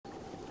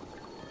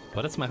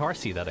Oh, that's my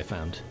horsey that I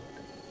found.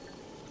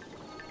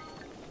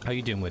 How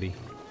you doing, Woody?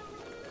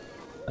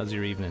 How's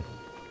your evening?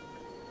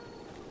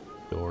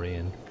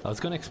 Dorian. I was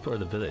going to explore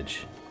the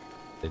village.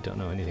 They don't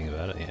know anything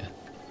about it yet.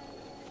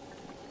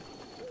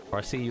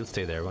 Horsey, you'll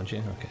stay there, won't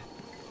you? Okay.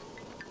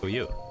 Who are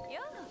you?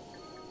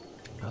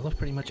 I love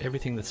pretty much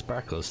everything that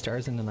sparkles.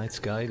 Stars in the night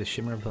sky, the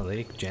shimmer of the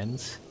lake,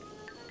 gems.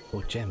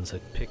 Oh, gems.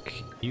 I'd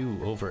pick you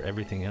over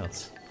everything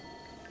else.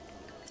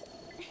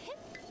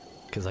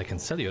 Because I can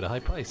sell you at a high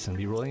price and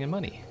be rolling in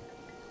money.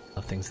 I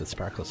love things that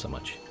sparkle so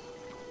much.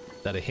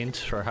 Is that a hint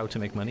for how to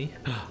make money?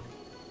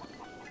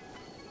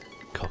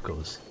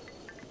 Cocos.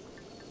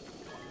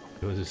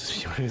 It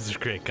was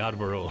great. God,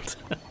 we're old.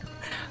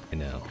 I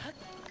know.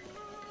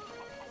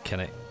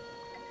 Can I...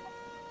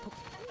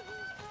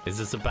 Is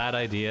this a bad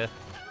idea?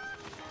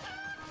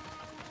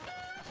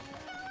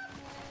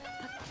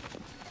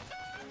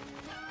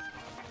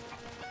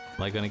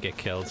 Am I gonna get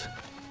killed?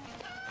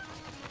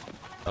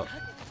 Oh.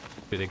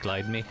 Did it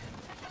glide me?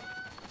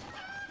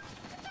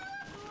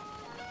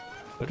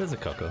 Where does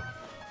it Coco?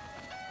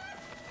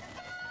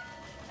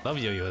 Love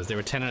yo-yos, they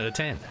were 10 out of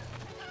 10.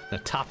 The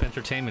top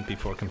entertainment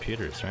before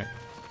computers, right?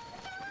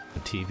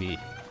 And TV.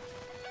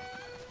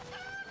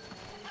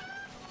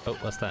 Oh,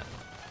 what's that?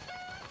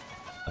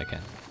 I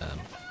can't.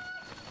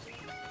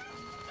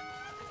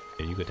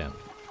 Here, you go down.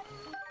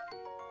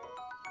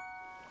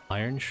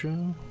 Iron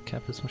shroom?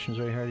 Cactus mushrooms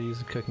very hard to use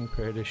in cooking.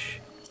 Prayer dish.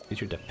 Use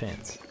your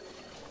defense.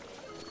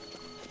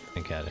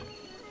 Think at it.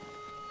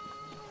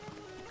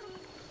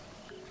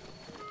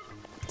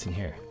 What's in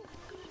here?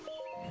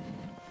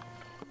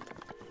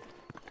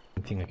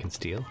 Anything I can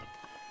steal?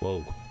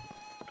 Whoa.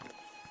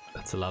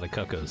 That's a lot of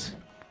cocos.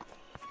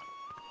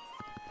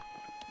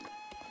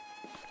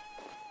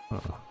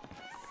 Uh-oh.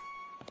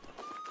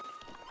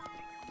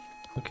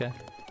 Okay.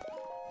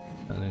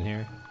 Nothing in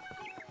here.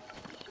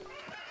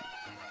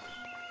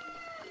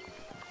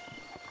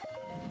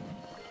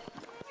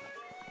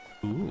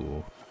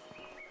 Ooh.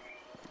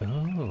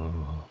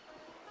 Oh.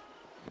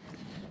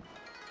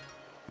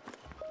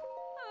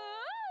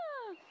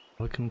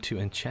 Welcome to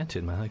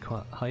Enchanted, my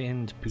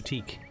high-end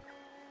boutique.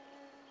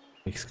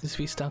 We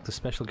exclusively stock the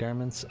special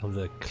garments of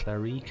the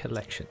Clary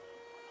collection.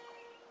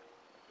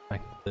 In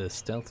fact, the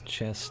stealth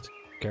chest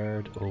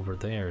guard over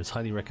there is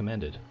highly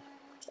recommended.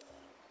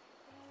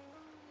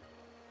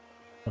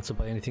 Also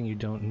buy anything you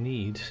don't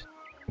need.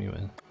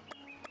 Anyway.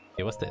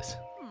 Hey, what's this?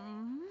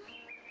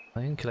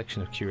 High-end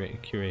collection of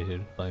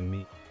curated by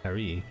me,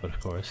 Harry, but of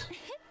course.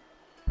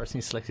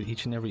 Personally selected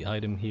each and every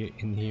item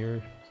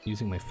here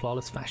using my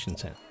flawless fashion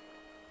sense.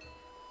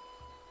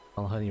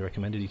 All highly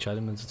recommended. Each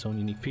item has its own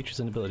unique features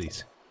and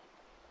abilities.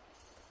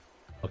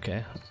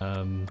 Okay,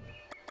 oh,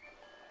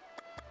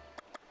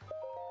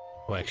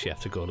 I actually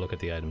have to go look at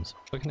the items.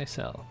 What can I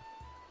sell?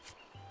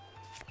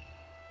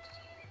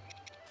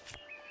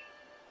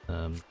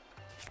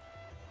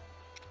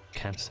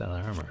 Can't sell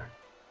armor.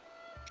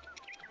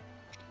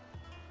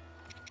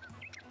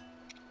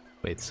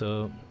 Wait,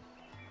 so...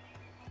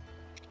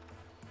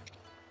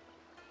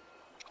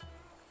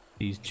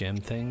 These gem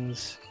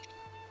things...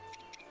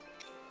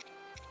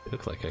 They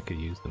look like I could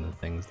use them in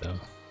things though.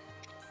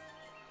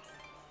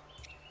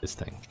 This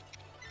thing.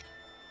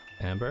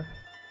 Amber?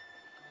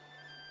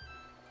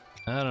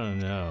 I don't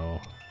know.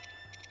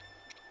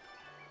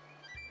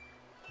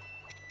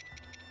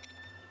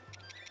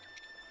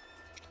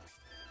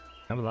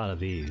 I have a lot of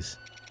these.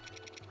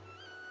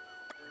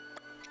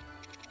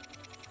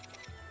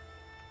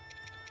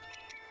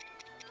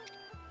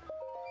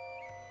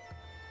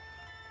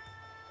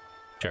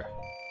 Sure.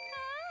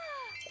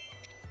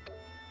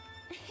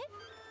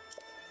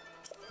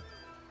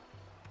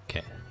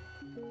 Okay.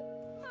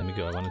 Let me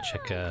go. I want to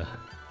check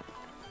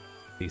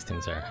these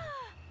things are.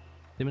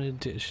 Limited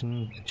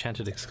edition,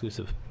 enchanted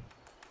exclusive.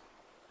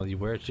 Well, you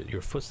wear it,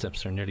 your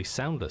footsteps are nearly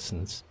soundless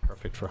and it's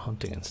perfect for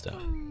hunting and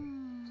stuff.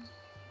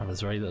 Oh,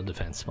 there's very little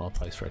defense, small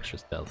price for extra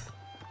stealth.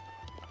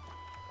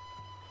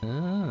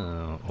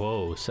 Oh,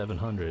 whoa,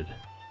 700.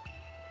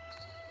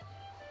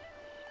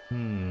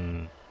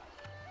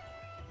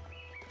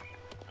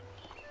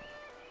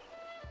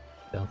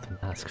 Stealth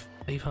mask,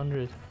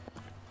 500.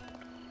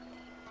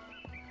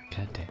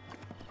 God damn.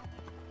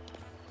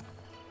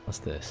 What's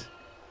this?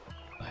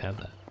 I have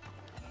that.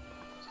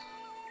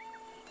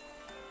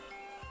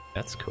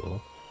 That's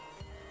cool.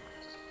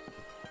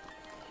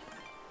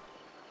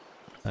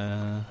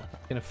 I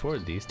can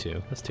afford these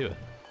two. Let's do it.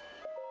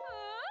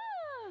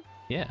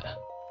 Yeah.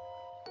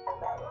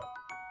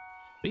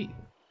 Sweet.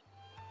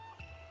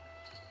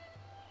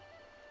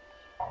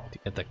 To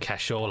get the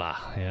cashola.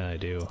 Yeah, I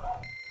do.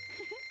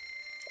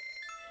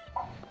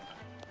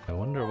 I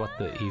wonder what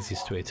the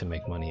easiest way to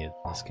make money is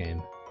in this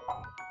game.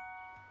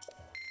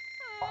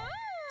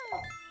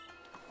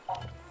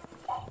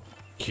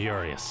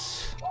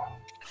 Curious.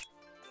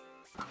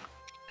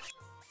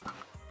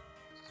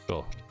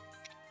 Cool.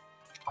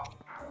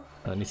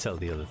 Let me sell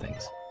the other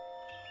things.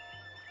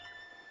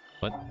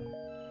 What?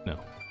 No.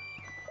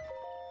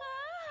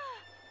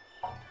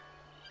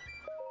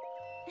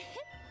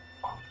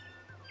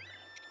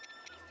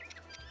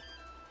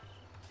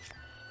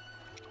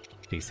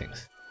 these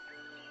things?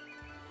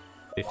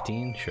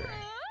 15? Sure.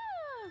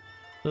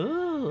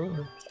 Oh,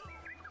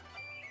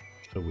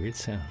 what a weird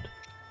sound.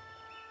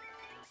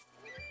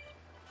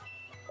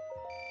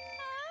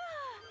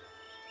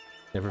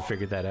 Never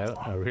figured that out?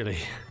 Oh, really?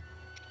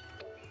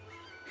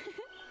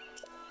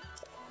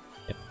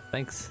 Yep,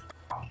 thanks.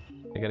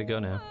 I gotta go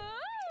now.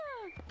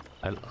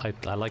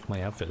 I like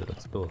my outfit, it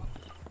looks cool.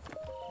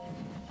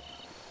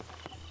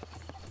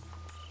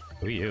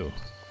 Who are you?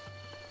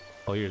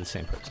 Oh, you're the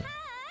same person.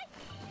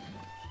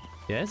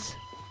 Yes?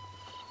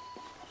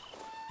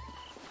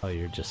 Oh,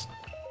 you're just...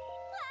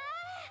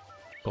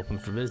 open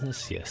for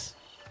business? Yes.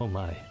 Oh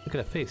my, look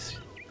at that face.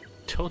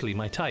 Totally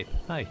my type.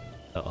 Hi.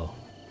 Uh-oh.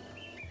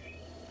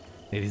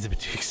 Lady's a bit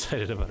too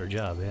excited about her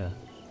job, yeah.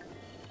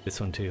 This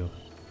one too.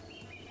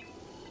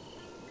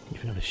 You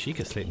even have a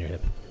Sheikah slate in your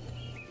hip.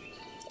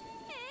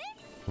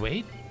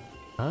 Wait?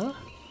 Huh?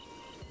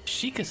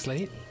 Sheikah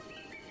slate?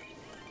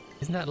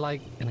 Isn't that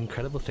like an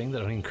incredible thing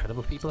that only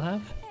incredible people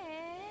have?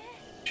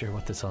 Not sure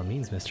what this all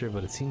means, mister,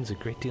 but it seems a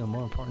great deal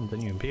more important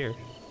than you appear.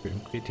 A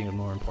great deal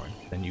more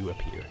important than you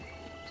appear.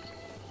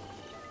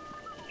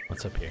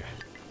 What's up here?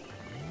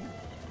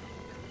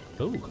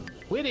 Oh,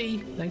 witty!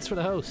 Thanks for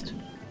the host.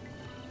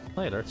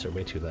 My alerts are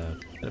way too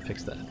loud. Gotta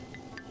fix that.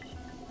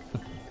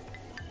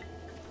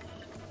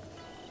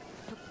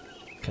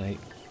 Can I...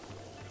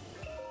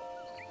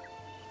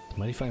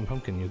 Mighty fine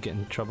pumpkin, you'll get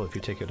in trouble if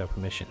you take it without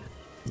permission.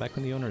 Back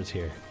when the owner is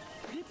here.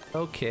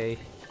 Okay.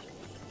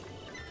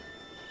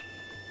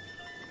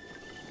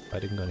 I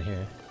didn't go in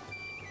here.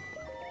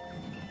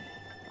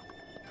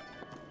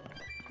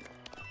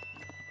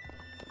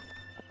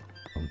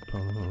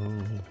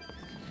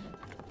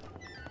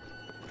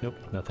 Nope,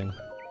 nothing.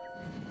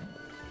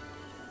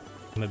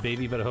 I'm a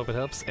baby, but I hope it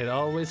helps. It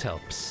always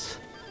helps.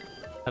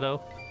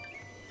 Hello.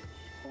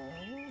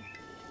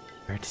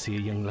 Rare to see a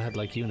young lad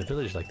like you in a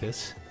village like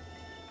this.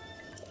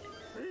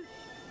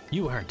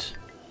 You aren't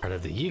part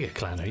of the Yiga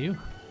clan, are you?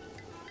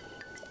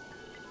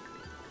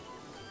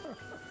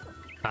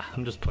 Ah,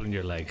 I'm just pulling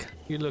your leg.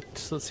 You looked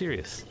so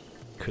serious.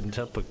 Couldn't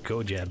help but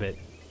go jab it.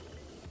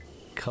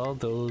 Call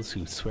those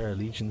who swear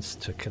allegiance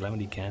to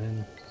Calamity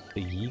Ganon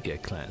the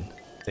Yiga clan.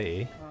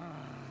 They...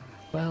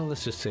 well,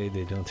 let's just say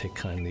they don't take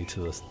kindly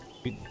to those...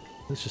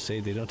 let's just say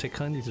they don't take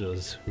kindly to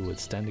those who would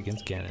stand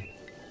against Ganon.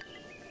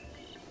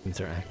 Things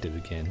are active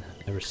again,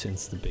 ever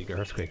since the big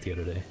earthquake the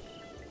other day.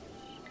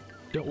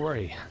 Don't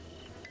worry.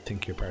 I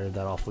think you're part of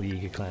that awful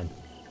Yiga clan.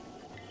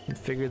 Can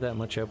figure that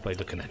much out by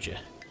looking at you.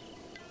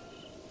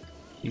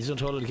 Please don't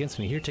hold it against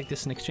me. Here, take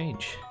this in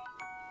exchange.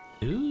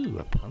 Ooh,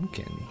 a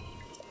pumpkin.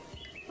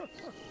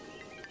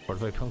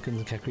 Fortified pumpkins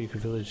in Kakariko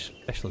Village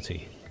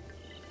specialty.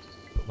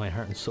 Put my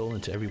heart and soul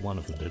into every one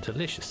of them. They're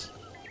delicious.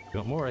 If you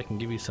want more, I can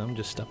give you some.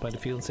 Just stop by the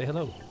field and say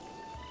hello.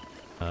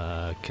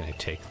 Can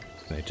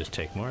I just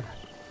take more?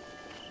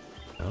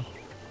 No?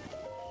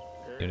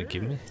 You wanna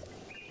give me?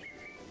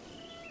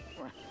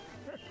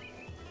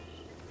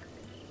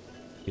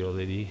 The old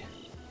lady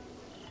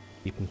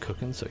keep them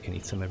cooking so I can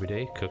eat some every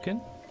day. Cooking?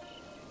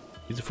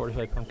 Use a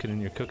fortified pumpkin in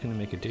your cooking to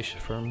make a dish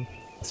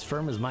as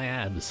firm as my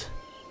abs.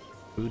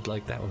 Food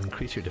like that will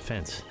increase your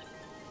defense.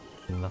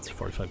 And lots of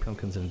fortified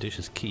pumpkins in a dish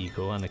is key.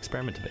 Go on,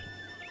 experiment a bit.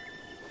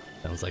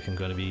 Sounds like I'm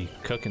going to be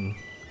cooking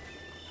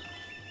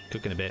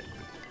a bit.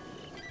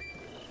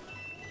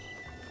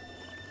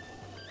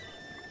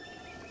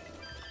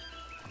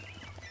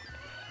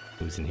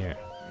 Who's in here?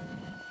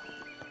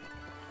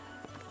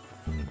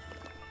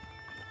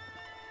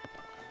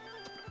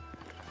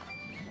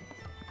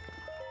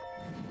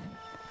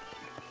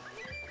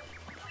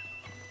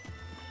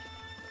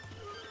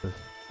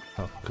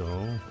 I'll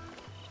go.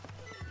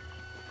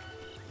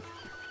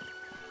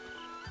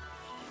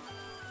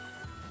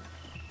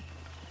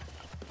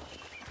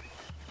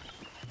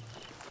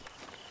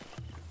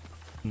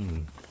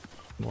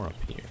 More up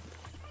here.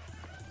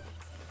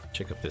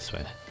 Check up this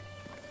way.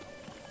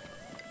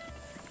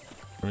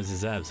 Where's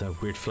his abs? Oh,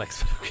 weird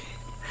flex.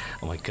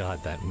 Oh my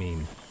god, that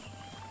meme.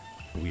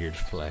 Weird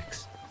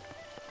flex.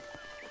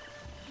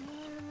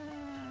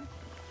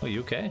 Oh,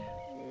 you okay?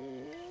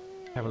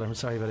 Traveler, I'm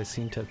sorry, but I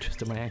seem to have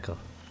twisted my ankle.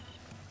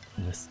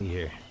 Let's see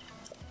here.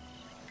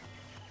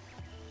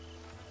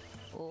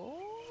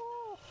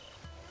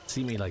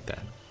 See me like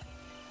that.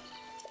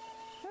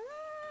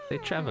 Hey,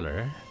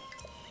 Traveler.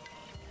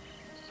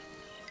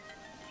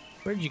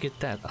 Where did you get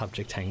that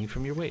object hanging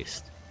from your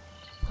waist?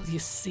 Well, you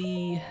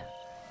see...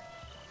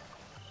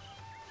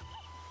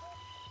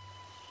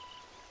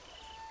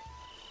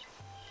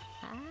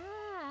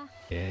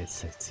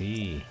 Yes, I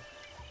see.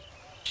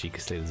 Sheikah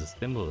slate is a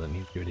symbol that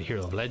means you're the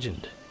hero of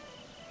legend.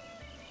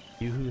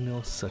 You who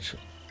know such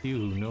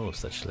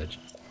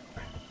legend.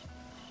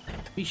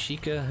 We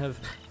Sheikah have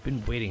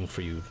been waiting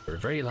for you for a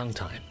very long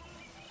time.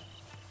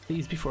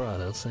 Please, before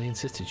all else, I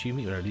insisted you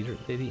meet with our leader,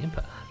 Lady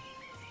Impa.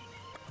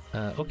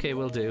 Okay,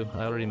 will do.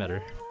 I already met her.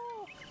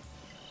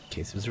 In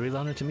case it was a real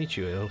honor to meet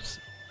you.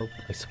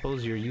 I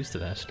suppose you're used to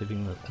that,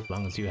 living as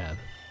long as you have.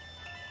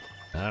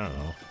 I don't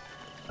know.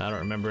 I don't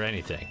remember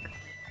anything.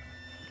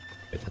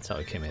 Wait, that's how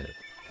I came at it.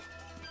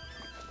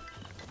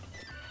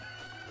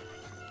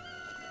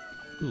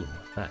 Ooh,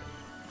 that.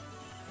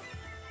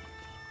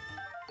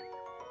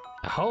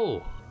 A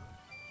hoe!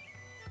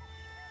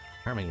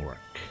 Farming work.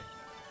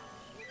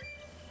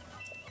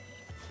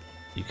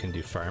 You can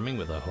do farming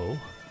with a hoe.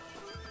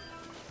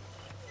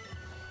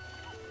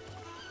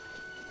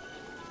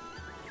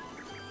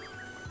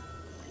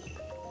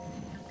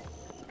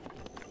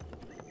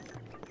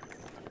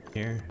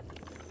 Here.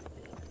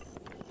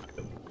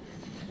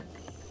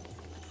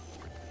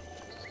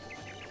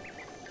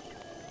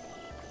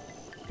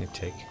 You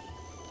take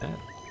that.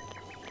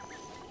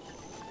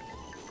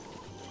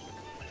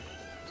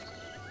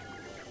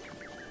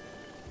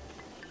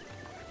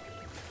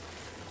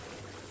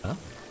 Huh?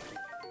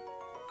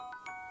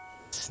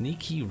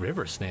 Sneaky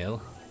river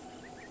snail.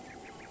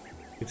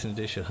 It's an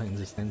addition heightens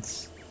the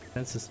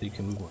senses so you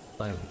can move more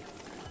silently.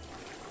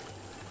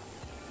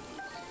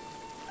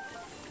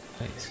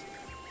 Nice.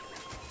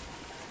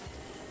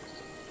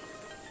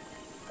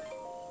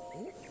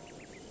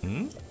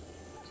 Hmm?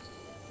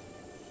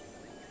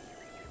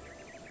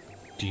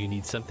 Do you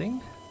need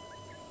something?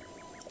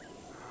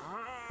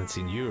 Haven't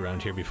seen you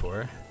around here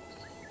before.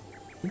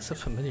 Looks so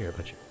familiar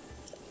about you.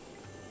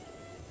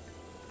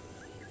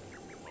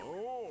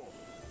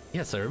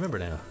 Yes, I remember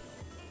now.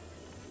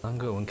 Long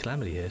ago when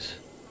Calamity hit.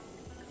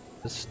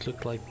 This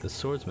looked like the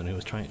swordsman who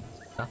was trying to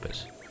stop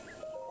it.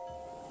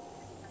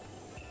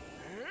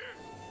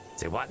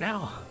 Say what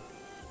now?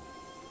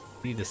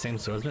 You the same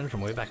swordsman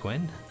from way back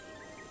when?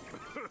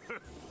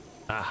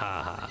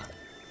 Aha!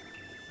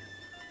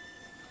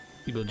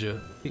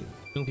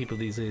 Young people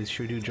these days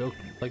sure do joke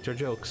like their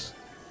jokes.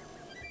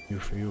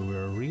 If you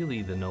were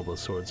really the noble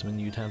swordsman,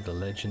 you'd have the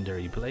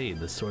legendary blade,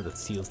 the sword that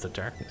seals the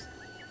darkness.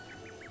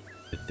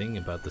 The thing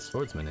about the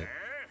swordsman is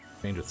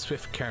trained with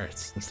swift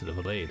carrots instead of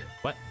a blade.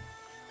 What?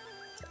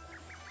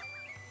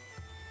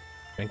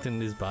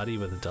 Strengthened his body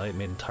with a diet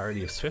made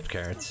entirely of swift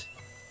carrots.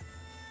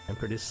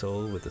 Tempered his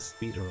soul with the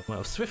sweet aroma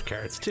of swift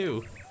carrots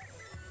too.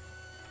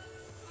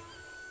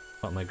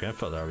 What my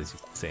grandfather always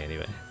used to say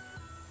anyway.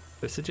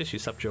 I suggest you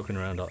stop joking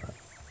around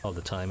all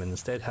the time and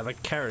instead have a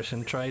carrot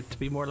and try to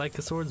be more like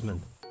a swordsman.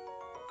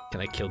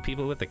 Can I kill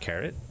people with a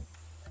carrot?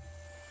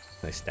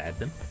 Can I stab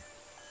them?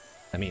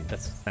 I mean, that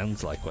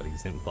sounds like what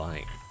he's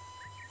implying.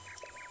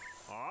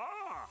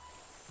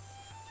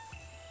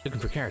 Looking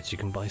for carrots, you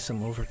can buy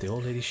some over at the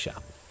old lady's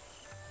shop.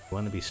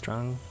 Want to be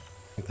strong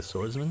like the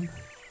swordsman?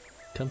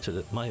 Come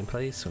to my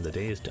place when the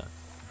day is done.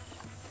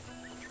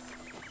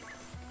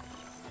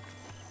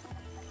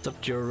 What's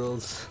up, Joe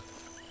Rules?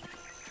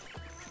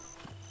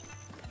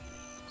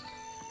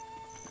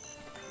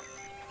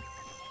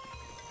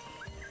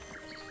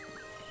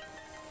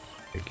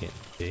 You're getting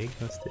big?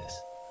 What's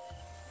this?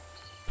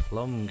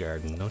 Plum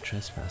garden, no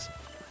trespassing.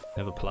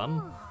 Have a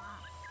plum?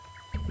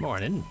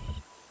 Morning.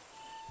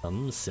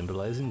 Plums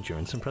symbolize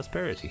endurance and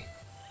prosperity.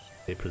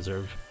 They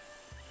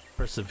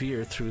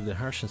persevere through the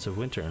harshness of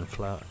winter and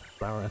flower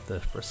at the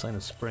first sign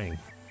of spring.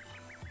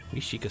 We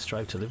Sheikah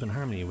strive to live in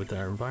harmony with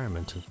our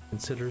environment and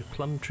consider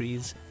plum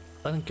trees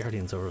silent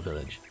guardians of our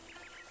village.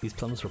 These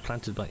plums were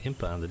planted by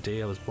Impa on the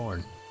day I was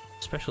born.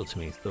 Special to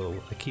me,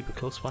 so I keep a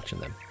close watch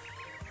on them.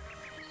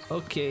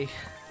 Okay.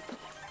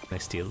 Can I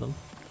steal them?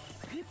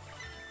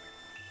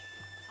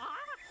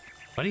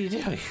 What are you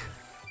doing?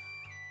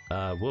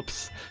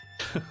 Whoops.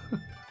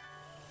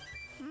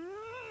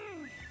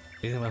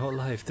 My whole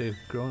life they've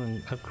grown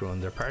and I've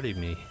grown. They're part of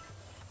me.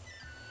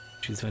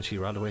 She's eventually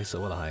rot away, so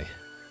will I.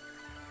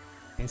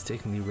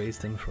 Painstakingly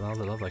raised them for all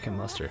the love I can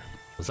muster.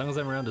 As long as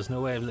I'm around, there's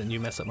no way of letting you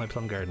mess up my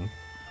plum garden.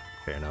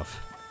 Fair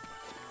enough.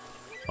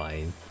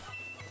 Fine.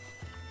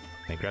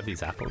 Can I grab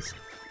these apples?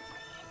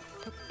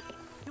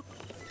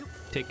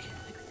 Tick.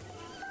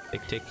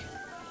 Tick tick.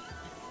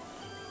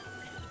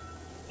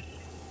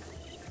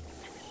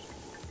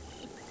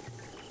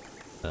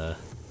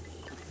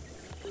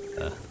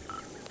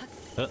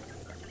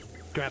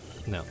 Grab.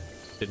 No.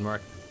 Didn't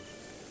work.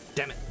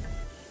 Damn it.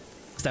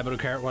 Stab out a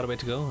carrot, what a way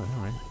to go.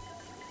 Alright.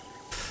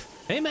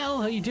 Hey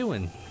Mel, how you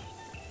doing?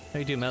 How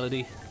you doing,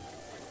 Melody?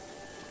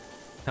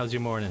 How's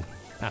your morning?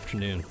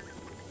 Afternoon?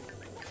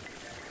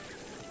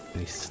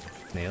 Any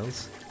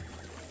snails?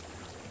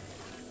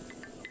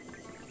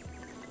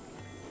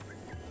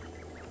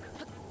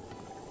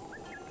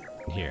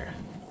 Here.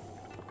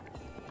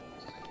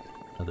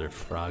 Another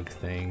frog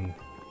thing.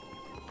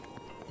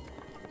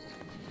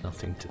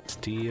 Nothing to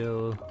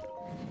steal.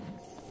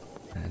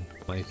 And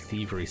my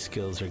thievery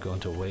skills are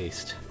going to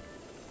waste.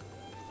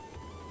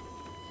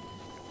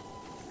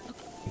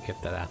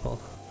 Get that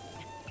apple.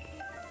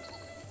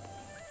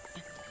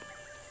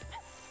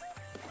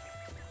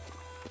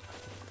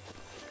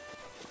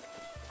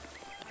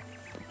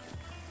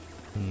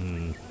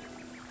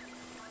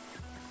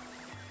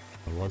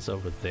 It was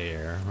over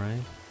there,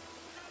 right?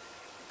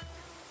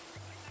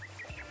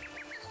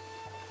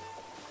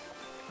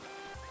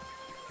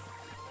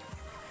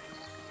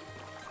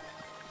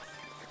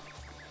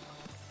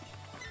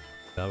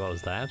 What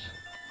was that?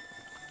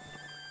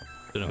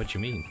 Don't know what you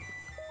mean.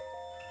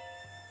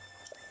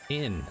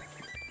 In.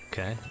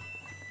 Okay.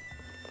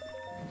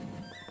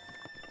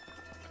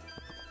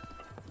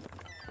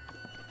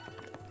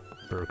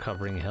 for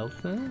recovering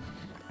health then?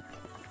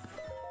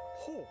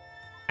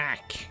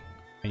 Ack!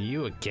 Are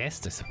you a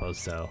guest? I suppose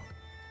so.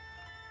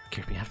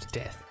 Scared me half to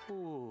death.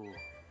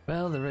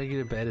 Well, the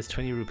regular bed is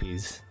 20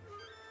 rupees.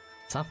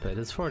 Soft bed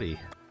is 40.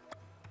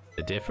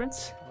 The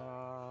difference?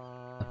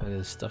 That bed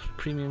is stuffed with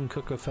premium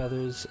cocoa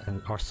feathers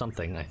and or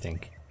something, I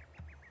think.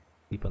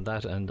 Sleep on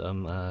that and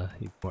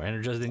more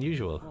energized than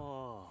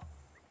usual.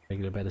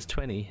 Regular bed is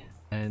 20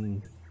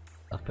 and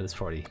soft bed is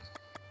 40.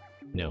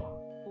 No.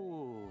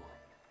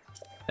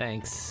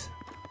 Thanks.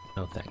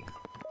 No thanks.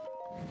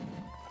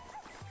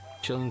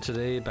 Chilling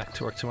today, back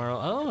to work tomorrow.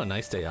 Oh, a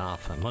nice day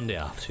off. A Monday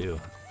off too.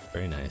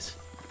 Very nice.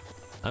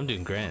 I'm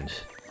doing grand.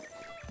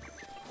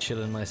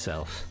 Chilling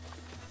myself.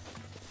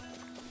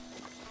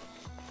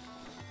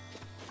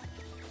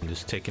 I'm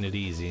just taking it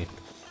easy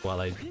while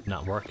I'm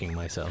not working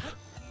myself.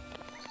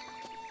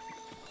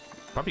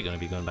 Probably going to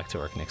be going back to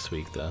work next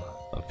week though.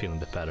 I'm feeling a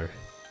bit better.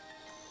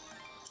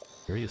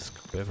 Curious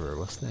quiver,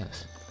 what's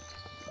this?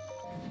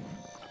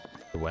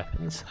 The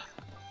weapons?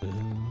 Ooh.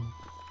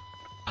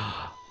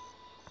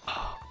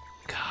 Oh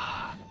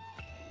god.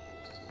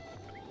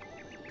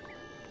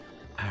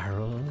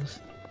 Arrows?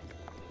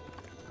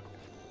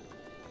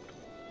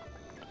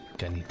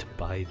 I need to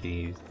buy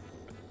these.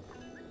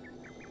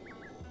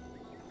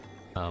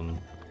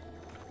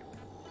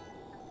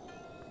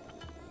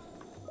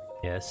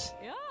 Yes.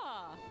 Yeah.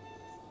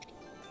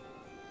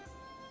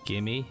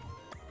 Gimme.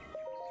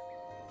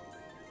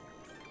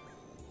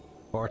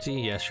 40?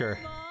 Yeah, sure.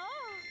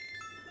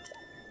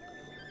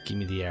 Give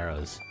me the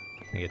arrows.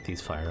 I get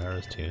these fire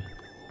arrows too.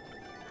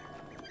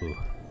 Ooh.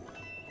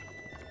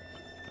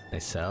 They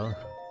sell.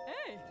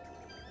 Hey.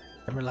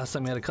 Remember last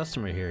time we had a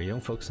customer here?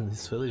 Young folks in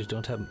this village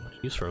don't have much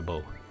use for a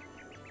bow.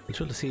 It's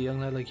cool to see a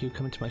young lad like you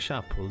come into my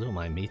shop. Well, don't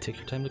mind me. Take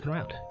your time looking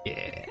around.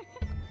 Yeah.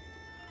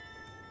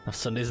 Have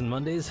Sundays and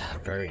Mondays?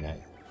 Very nice.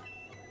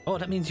 Oh,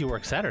 that means you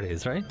work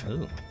Saturdays, right?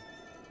 Ooh.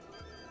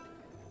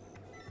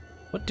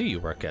 What do you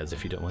work as,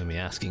 if you don't mind me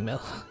asking,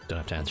 Mel? Don't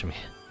have to answer me.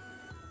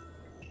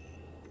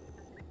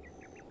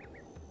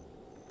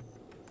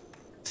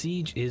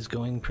 Siege is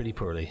going pretty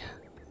poorly.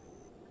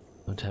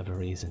 Don't have a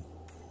reason.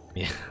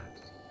 Yeah.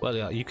 Well,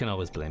 yeah, you can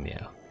always blame me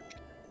out.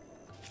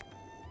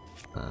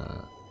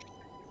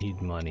 Need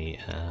money.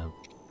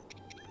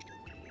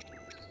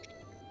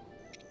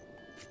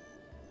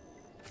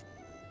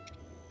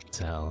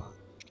 Sell.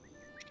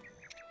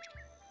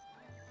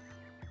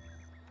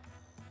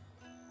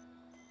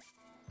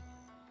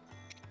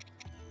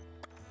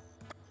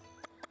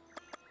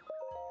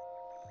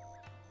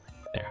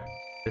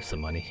 There's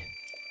some money.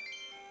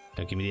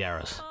 Now give me the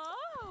arrows.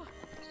 Oh.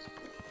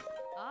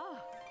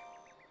 Ah.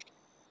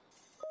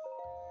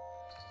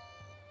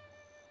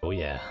 Oh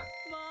yeah.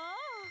 Ma.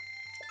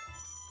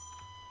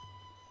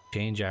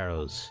 Change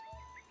arrows.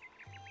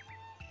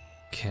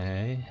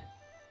 Okay.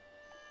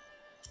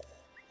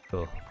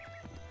 Cool.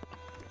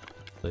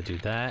 So do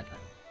that,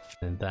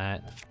 and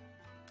that.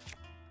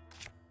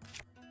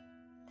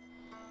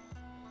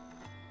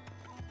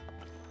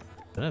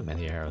 I don't have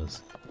many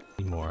arrows.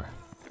 Need more.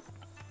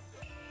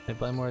 Can I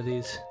buy more of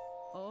these?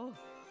 Oh.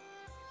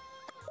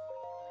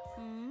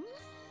 Hmm?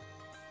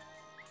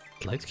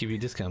 I'd like to give you a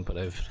discount, but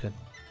I've got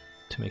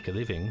to make a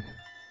living.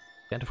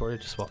 Can't afford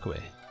it, just walk away.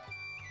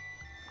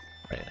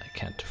 Right, I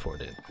can't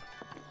afford it.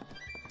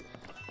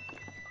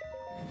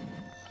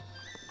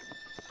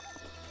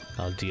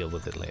 I'll deal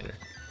with it later.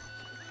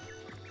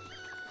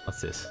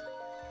 What's this?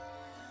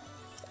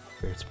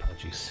 Spirits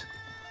produce.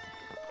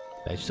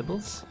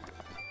 Vegetables?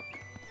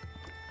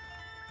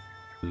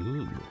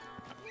 Ooh.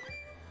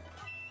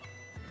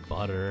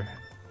 Butter.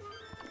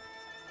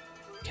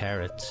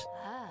 Carrots.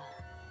 Ah.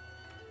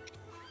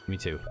 Me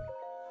too.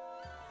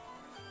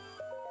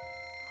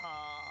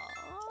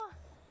 Ah.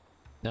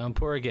 Now I'm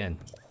poor again.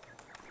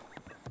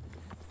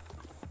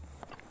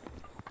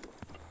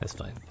 That's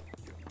fine.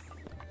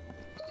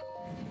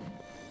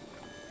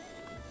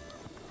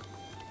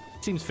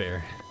 Seems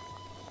fair.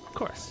 Of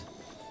course.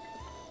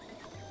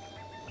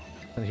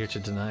 I'm here to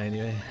deny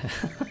anyway.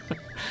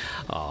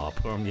 Aw,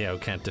 poor Meow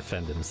can't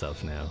defend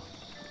himself now.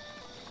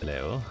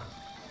 Hello?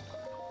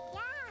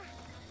 Yeah.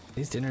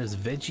 Today's dinner is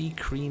veggie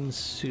cream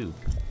soup.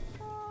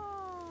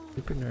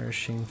 Super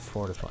nourishing,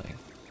 fortifying.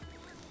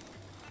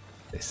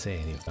 They say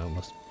anyway, it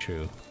must be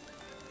true.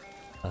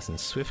 That's in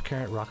swift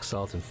carrot, rock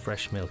salt, and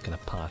fresh milk in a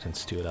pot and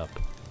stew it up.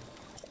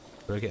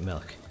 Where do I get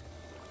milk?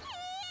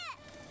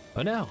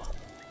 Oh no!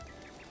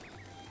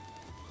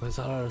 Where's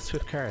all our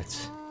swift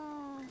carrots?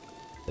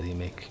 What did he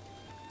make?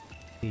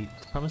 He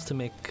promised to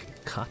make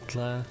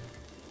katla,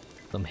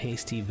 some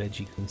hasty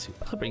veggie cream soup.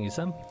 I'll bring you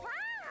some.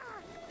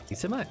 Thank you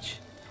so much.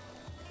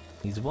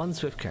 Needs one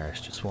swift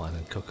carrot, just one,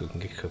 and Coco can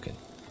get cooking.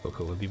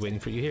 Coco will be waiting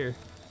for you here.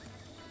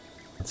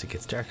 Once it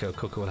gets dark out,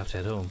 Coco will have to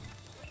head home.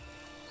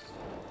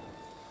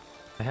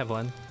 I have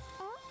one.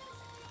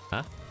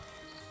 Huh?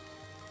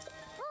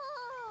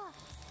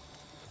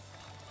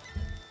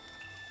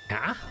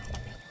 Ah?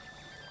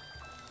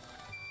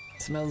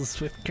 Smells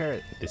swift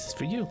carrot. This is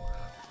for you.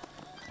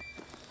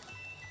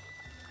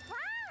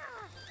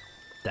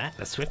 That?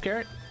 A swift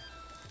carrot?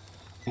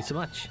 Thank you so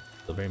much.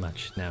 So very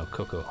much. Now,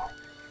 Coco.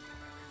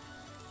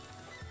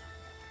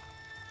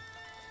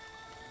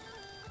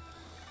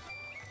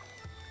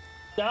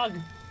 Dog!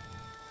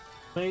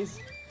 Please.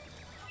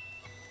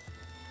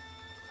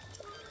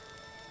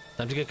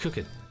 Time to get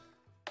cooking.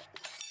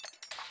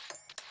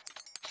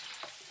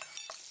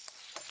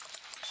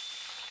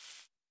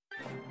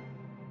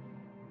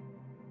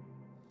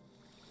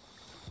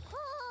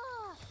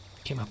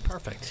 Came out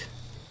perfect.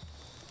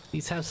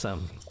 Please have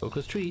some.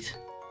 Coco's treat.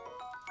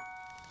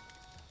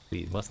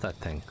 Sweet, what's that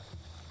thing?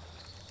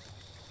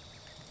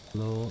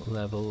 Low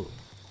level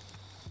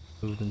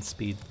movement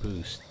speed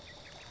boost.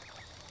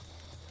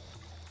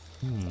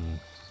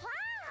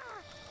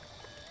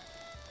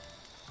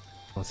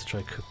 Wants to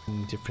try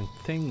cooking different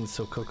things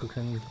so Coco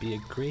can be a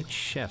great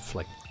chef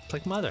like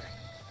Mother.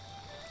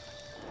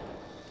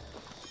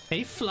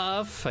 Hey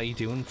Fluff, how you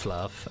doing,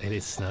 Fluff? It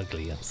is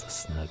snuggly, I'm so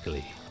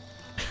snuggly.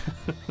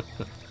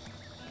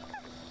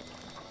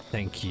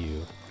 Thank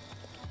you.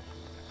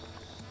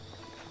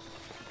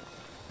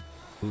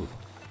 Ooh.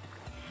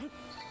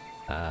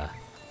 I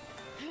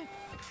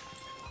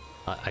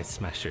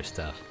smashed your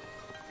stuff.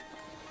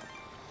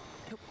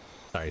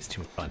 Sorry, it's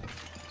too much fun.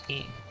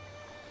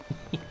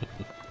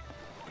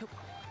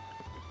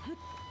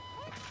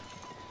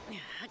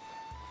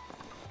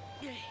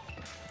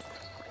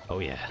 Oh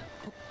yeah.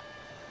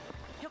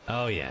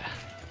 Oh yeah.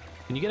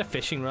 Can you get a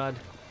fishing rod?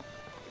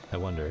 I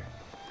wonder.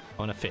 I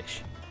want to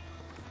fish.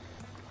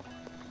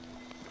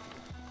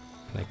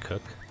 Can I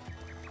cook?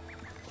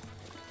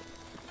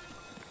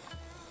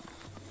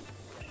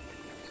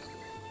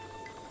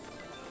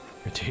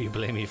 Or do you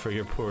blame me for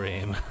your poor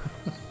aim?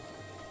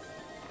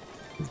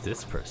 Who's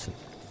this person?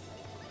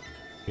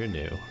 You're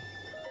new.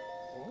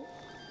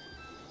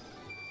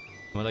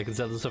 Am I liking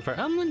Zelda so far?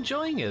 I'm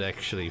enjoying it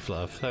actually,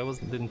 Fluff.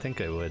 Didn't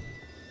think I would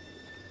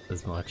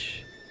as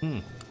much.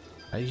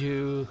 Are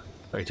you...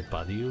 Sorry to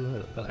bother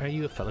you, but are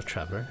you a fellow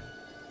traveler?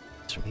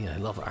 As for me, I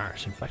love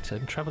art. In fact,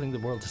 I'm traveling the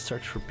world to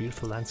search for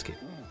beautiful landscape.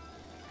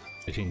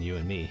 Between you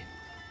and me,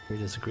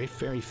 there's a great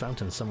fairy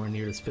fountain somewhere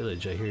near this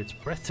village. I hear it's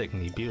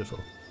breathtakingly beautiful.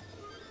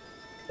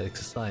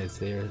 Aside,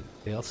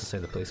 they also say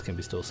the place can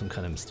bestow some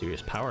kind of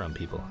mysterious power on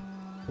people.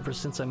 Ever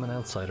since I'm an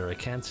outsider, I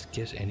can't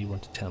get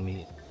anyone to tell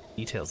me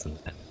details in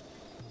that.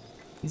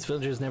 These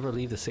villagers never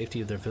leave the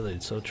safety of their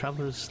village, so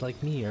travelers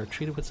like me are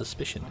treated with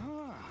suspicion.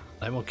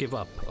 I won't give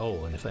up.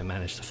 Oh, and if I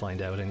manage to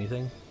find out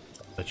anything,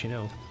 I'll let you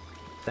know.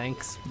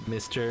 Thanks,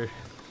 Mr.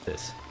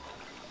 This.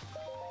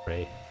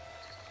 Ray.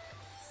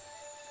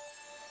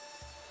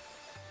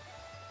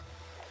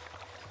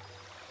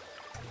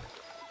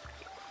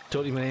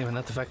 Totally my name, and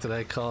not the fact that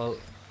I call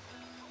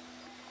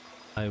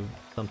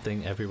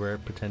something everywhere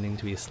pretending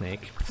to be a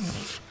snake.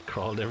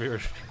 Crawled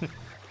everywhere.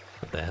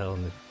 What the hell,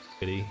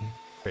 Nitty?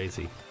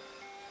 Crazy.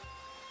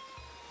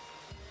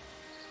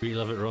 Really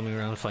love it roaming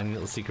around finding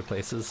little secret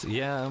places.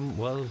 Yeah,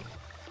 well,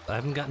 I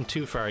haven't gotten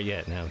too far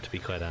yet now, to be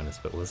quite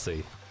honest, but we'll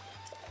see.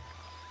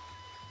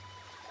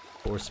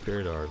 4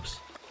 spirit orbs.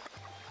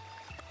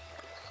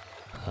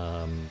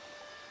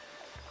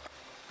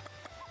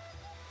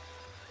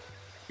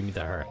 Give me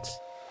the hearts.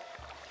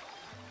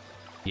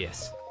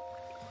 Yes.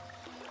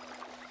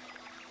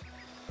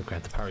 Will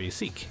grant the power you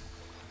seek.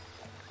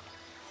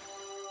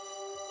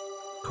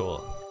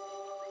 Cool.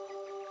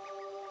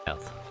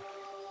 Health.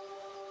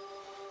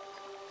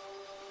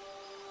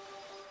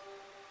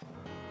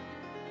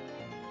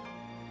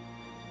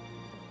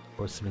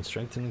 Force of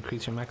strength and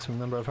increase your maximum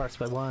number of hearts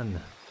by 1.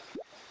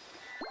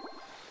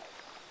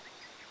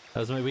 That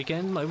was my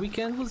weekend. My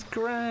weekend was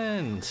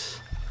grand.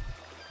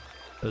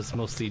 It was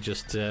mostly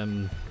just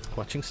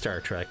watching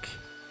Star Trek,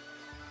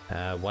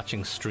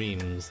 watching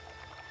streams,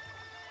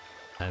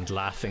 and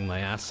laughing my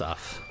ass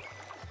off.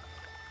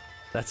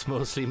 That's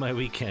mostly my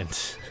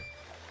weekend.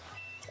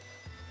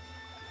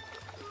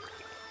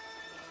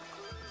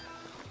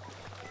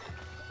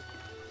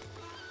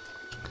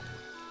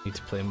 Need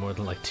to play more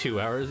than like 2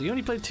 hours. You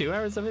only played 2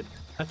 hours of it?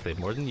 I played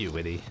more than you,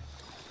 Witty.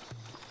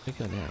 Where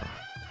do we go now?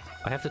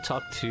 I have to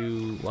talk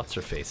to what's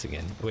her face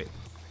again. Wait.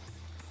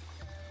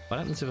 What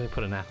happens if I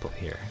put an apple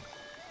here?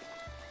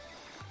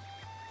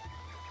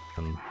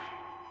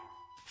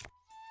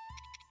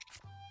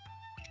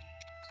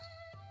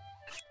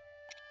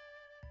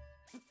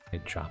 I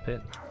drop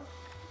it.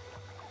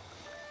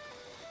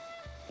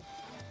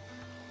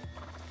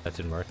 That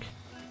didn't work.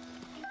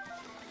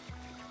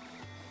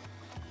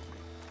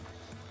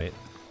 Wait,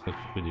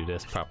 we do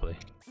this properly.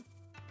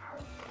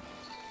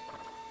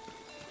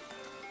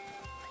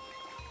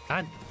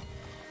 God,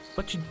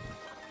 what you?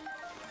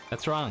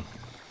 That's wrong.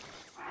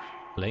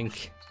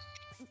 Link.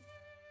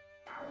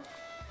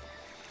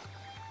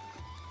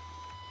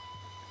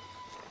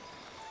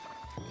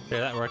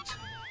 There, that worked.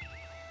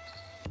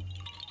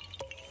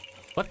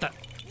 What the?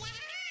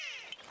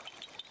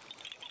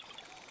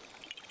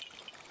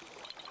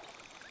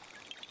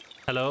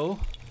 Hello?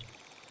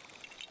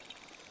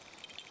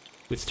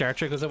 With Star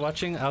Trek was I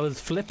watching? I was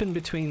flipping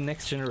between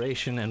Next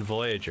Generation and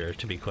Voyager,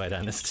 to be quite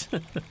honest.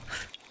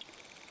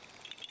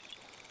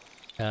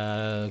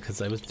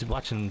 Because I was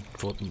watching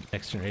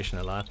Next Generation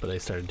a lot, but I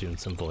started doing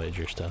some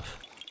Voyager stuff.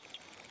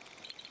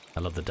 I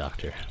love the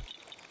Doctor.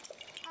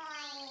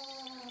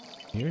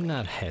 You're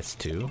not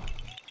Hestu.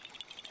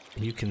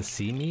 You can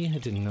see me? I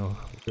didn't know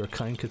your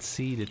kind could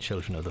see the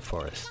children of the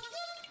forest.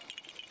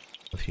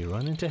 If you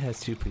run into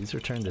Hestu, please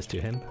return this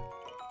to him.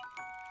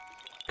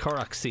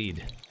 Korok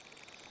seed.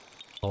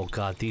 Oh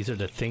god, these are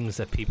the things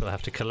that people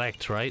have to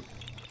collect, right?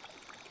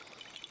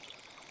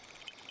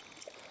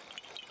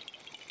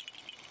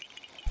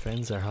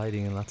 Friends are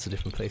hiding in lots of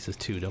different places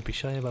too. Don't be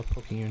shy about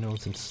poking your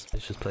nose in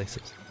suspicious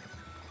places.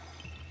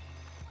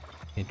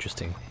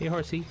 Interesting. Hey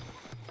horsey.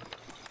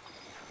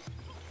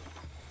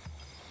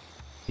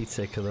 Pete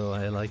said hello,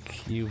 I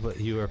like you, but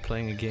you are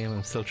playing a game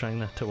I'm still trying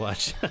not to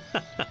watch.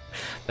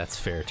 That's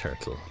fair,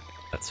 Turtle.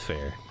 That's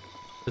fair.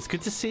 It's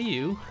good to see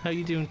you. How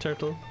you doing,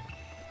 Turtle?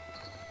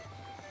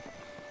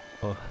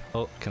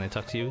 Oh, can I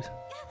talk to you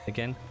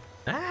again?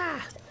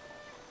 Ah!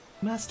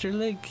 Master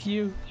Link,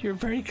 you're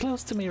very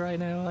close to me right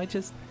now.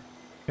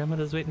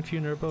 Grandmother's waiting for you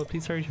in her boat.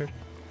 Please hurry, Turtle.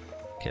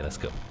 Okay, let's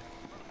go.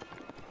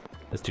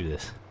 Let's do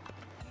this.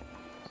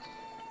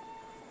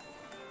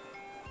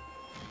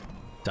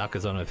 Doc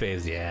is on my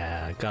face.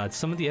 Yeah, God,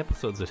 some of the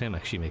episodes with him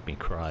actually make me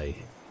cry.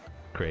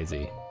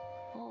 Crazy.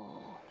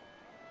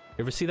 You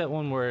ever see that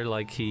one where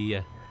like he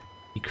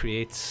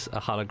creates a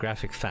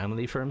holographic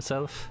family for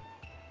himself?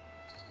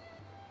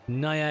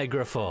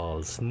 Niagara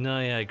Falls.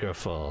 Niagara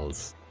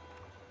Falls.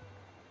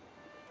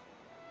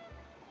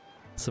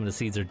 Some of the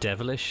seeds are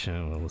devilish.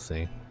 Oh, we'll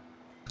see.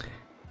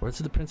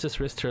 Words of the princess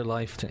risked her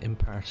life to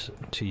impart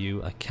to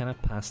you. I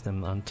cannot pass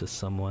them on to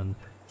someone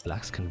who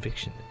lacks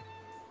conviction.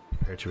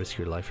 Prepare to risk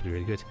your life for the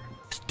really good.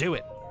 Just do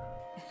it!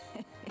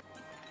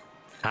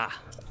 Ah!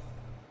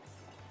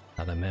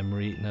 Not a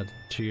memory, not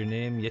to your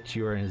name, yet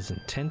you are as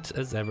intent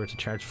as ever to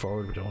charge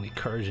forward with only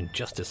courage and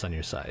justice on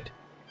your side.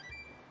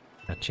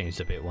 That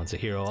changed a bit. Once a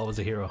hero, always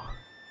a hero.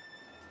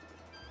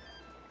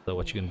 So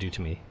what you gonna do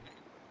to me?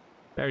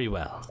 Very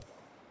well.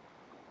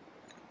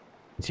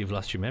 Since you've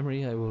lost your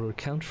memory, I will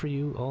recount for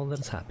you all that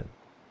has happened.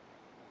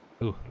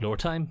 Ooh, lore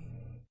time?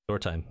 Lore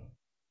time.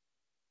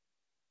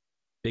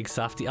 Big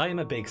softy. I am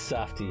a big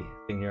softy,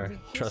 Senior.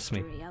 Trust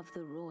me. The history of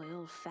the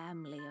royal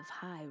family of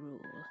Hyrule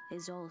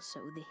is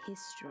also the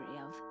history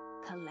of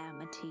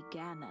Calamity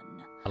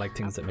Ganon. I like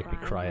things that make me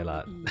cry a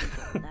lot.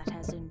 Evil that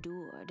has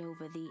endured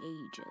over the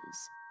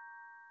ages.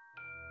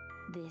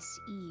 This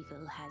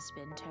evil has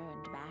been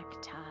turned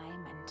back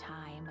time and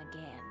time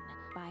again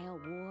by a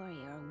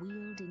warrior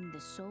wielding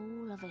the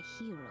soul of a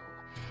hero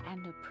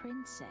and a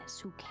princess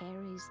who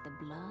carries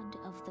the blood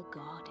of the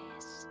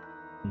goddess.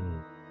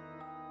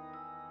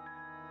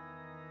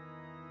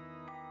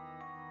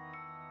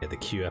 Yeah, the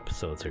Q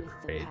episodes are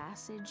great. With the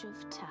passage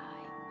of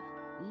time,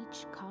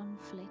 each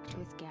conflict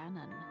with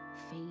Ganon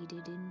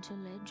faded into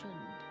legend.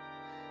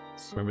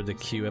 Remember the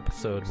Q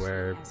episode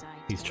where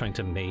he's trying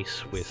to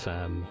mate with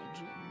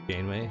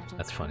Janeway?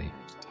 That's funny.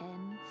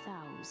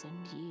 10,000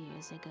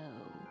 years ago.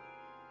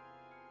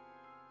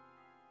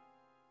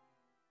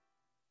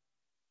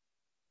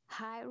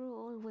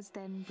 Hyrule was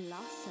then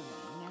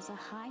blossoming as a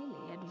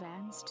highly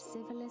advanced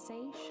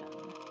civilization.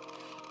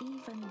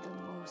 Even the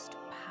most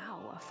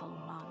powerful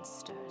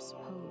monsters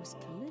posed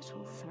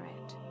little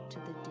threat to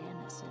the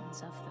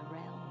denizens of the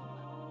realm.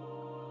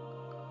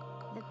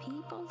 The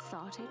people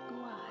thought it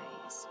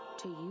wise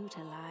to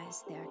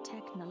utilize their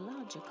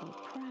technological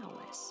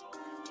prowess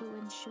to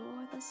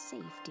ensure the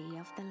safety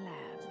of the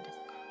land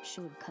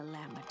should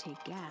Calamity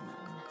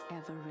Ganon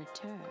ever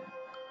return.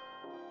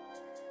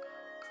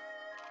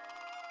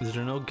 Is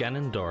there no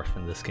Ganondorf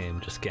in this game?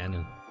 Just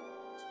Ganon?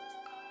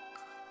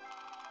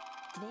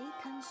 They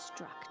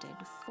constructed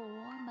 4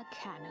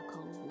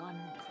 mechanical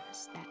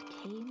wonders that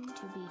came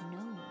to be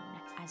known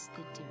as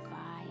the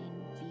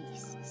Divine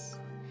Beasts.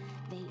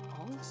 They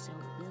also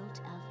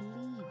built a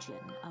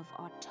legion of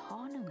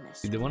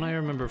autonomous... The one I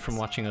remember from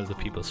watching other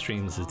people's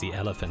streams is the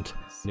elephant.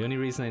 The only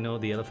reason I know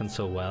the elephant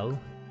so well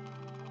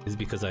is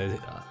because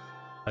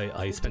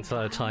I spent a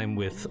lot of time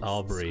with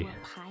Aubrey.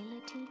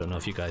 Don't know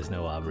if you guys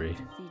know Aubrey.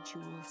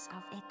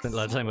 Spent a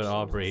lot of time with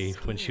Aubrey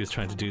when she was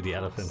trying to do the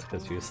elephant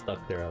because she was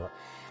stuck there a lot.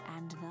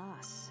 And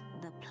thus,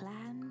 the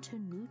plan to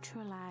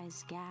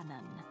neutralize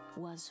Ganon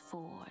was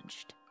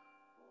forged.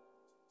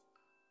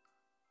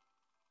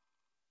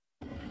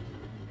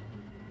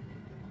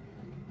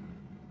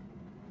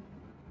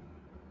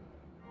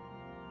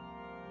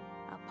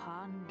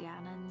 Upon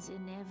Ganon's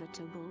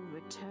inevitable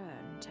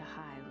return to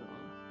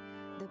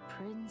Hyrule, the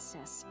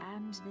princess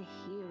and the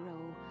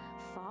hero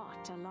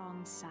fought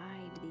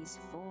alongside these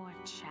 4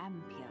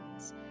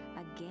 champions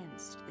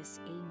against this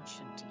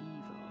ancient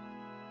evil.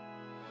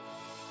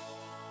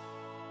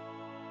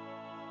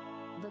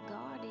 The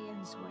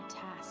Guardians were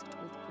tasked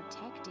with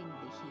protecting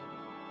the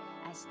hero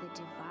as the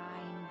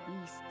divine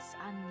beasts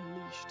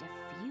unleashed a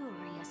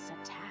furious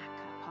attack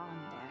upon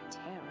their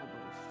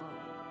terrible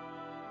foe.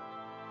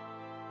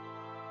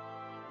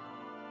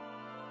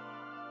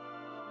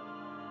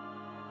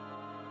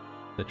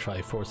 The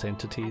Triforce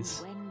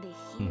entities. And when the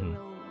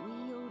hero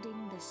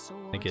wielding the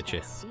sword I get you.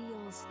 that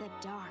seals calls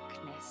the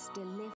darkness delivered.